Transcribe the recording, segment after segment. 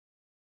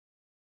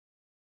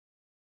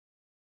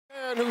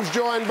friend who's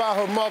joined by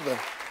her mother.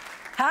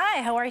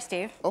 Hi, how are you,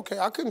 Steve? Okay,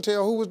 I couldn't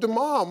tell who was the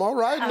mom. All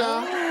right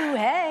now. Oh,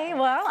 hey.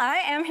 Well, I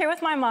am here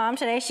with my mom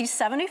today. She's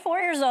 74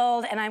 years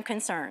old, and I'm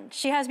concerned.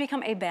 She has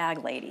become a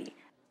bag lady.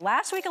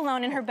 Last week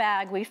alone in her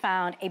bag, we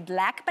found a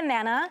black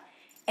banana,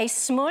 a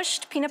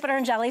smushed peanut butter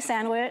and jelly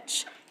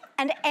sandwich,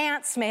 and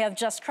ants may have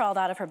just crawled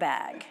out of her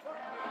bag.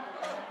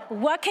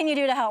 What can you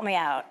do to help me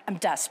out? I'm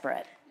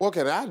desperate. What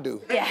can I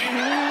do? Yeah.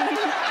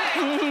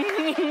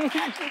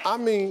 I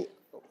mean...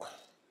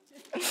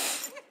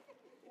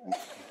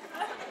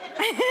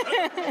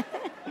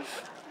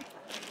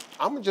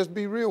 I'm gonna just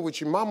be real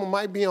with you. Mama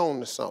might be on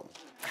to something.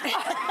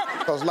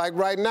 Because like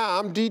right now,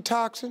 I'm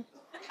detoxing,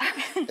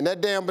 and that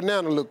damn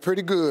banana look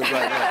pretty good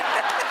right now.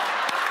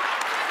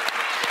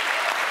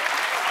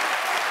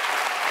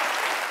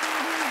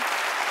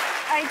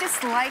 I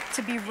just like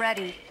to be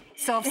ready.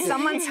 So if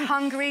someone's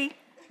hungry,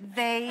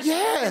 they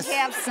Yes.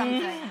 have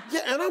something.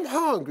 Yeah, and I'm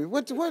hungry.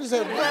 What is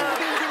that?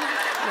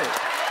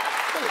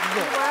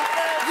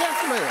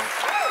 Yes, ma'am.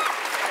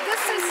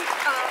 This is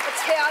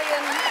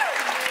Italian.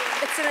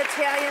 It's an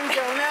Italian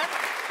donut.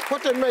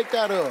 What they make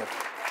that of?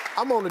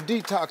 I'm on a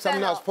detox.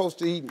 I'm not supposed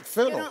to eat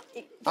fennel.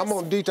 I'm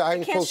on detox. I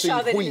ain't supposed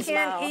to eat wheat.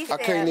 I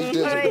can't eat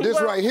this. Right, This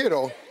well, right here,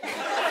 though.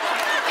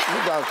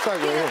 You got a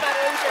second here.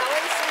 Butter and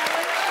jelly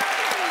sandwich.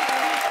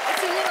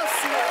 It's a little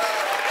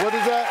smushed. What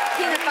is that?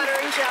 Peanut butter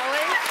and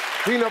jelly.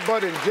 Peanut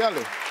butter and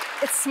jelly.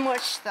 It's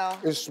smushed, though.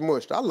 It's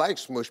smushed. I like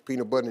smushed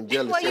peanut butter and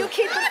jelly. Well, you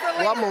keep it for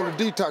later. Well, I'm on a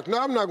detox. No,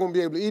 I'm not going to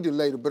be able to eat it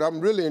later, but I'm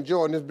really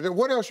enjoying this. But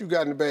what else you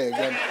got in the bag,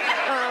 Daddy?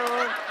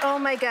 Oh,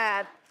 my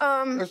God.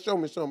 Let's show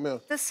me something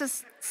else. This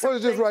is What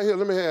is this right here?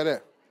 Let me have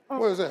that.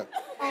 What is that?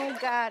 Oh,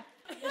 God.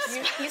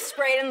 You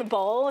spray it in the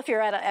bowl. If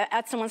you're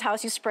at someone's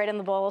house, you spray it in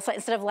the bowl. So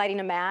instead of lighting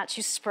a match,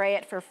 you spray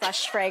it for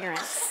fresh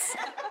fragrance.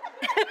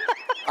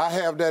 I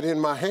have that in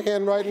my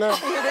hand right now. You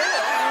do?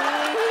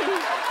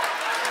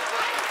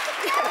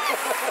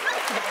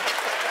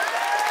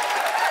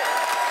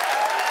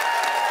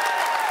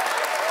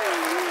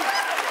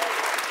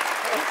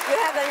 You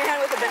have that in your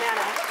hand with a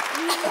banana.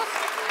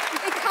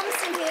 It comes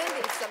in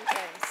handy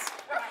sometimes.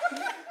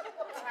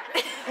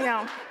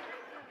 Yeah.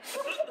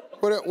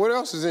 What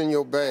else is in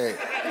your bag?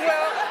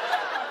 Well,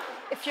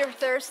 if you're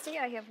thirsty,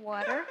 I have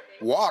water.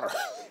 Water.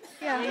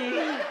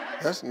 Yeah.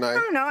 That's I nice.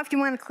 don't know, if you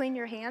want to clean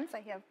your hands,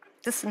 I have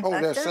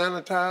disinfectant. Oh, that's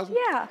sanitizer?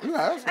 Yeah. Yeah,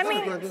 that's I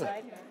mean, right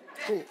there.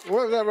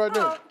 What is that right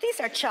there? Oh, these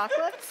are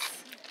chocolates.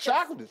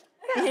 Chocolate.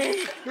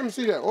 Let me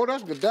see that. Oh,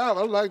 that's Godiva.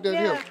 I like that.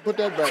 Yeah. Here, put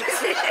that back.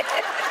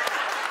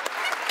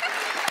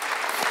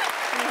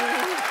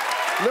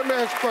 Let me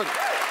ask you a question.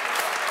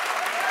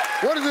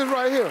 What is this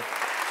right here?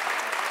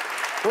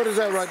 What is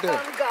that right there?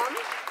 Gum.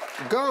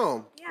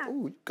 Gum? Yeah.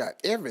 Ooh, you got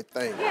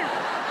everything. Yeah.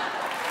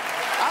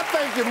 I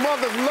think your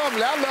mother's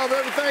lovely. I love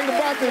everything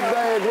about this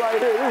bag right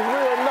here. It's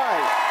real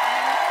nice.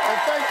 And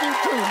thank you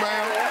too,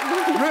 man.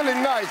 Really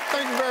nice.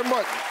 Thank you very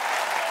much.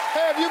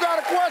 Hey, if you got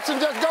a question,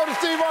 just go to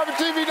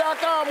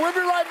SteveHarveyTV.com. We'll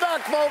be right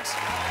back, folks.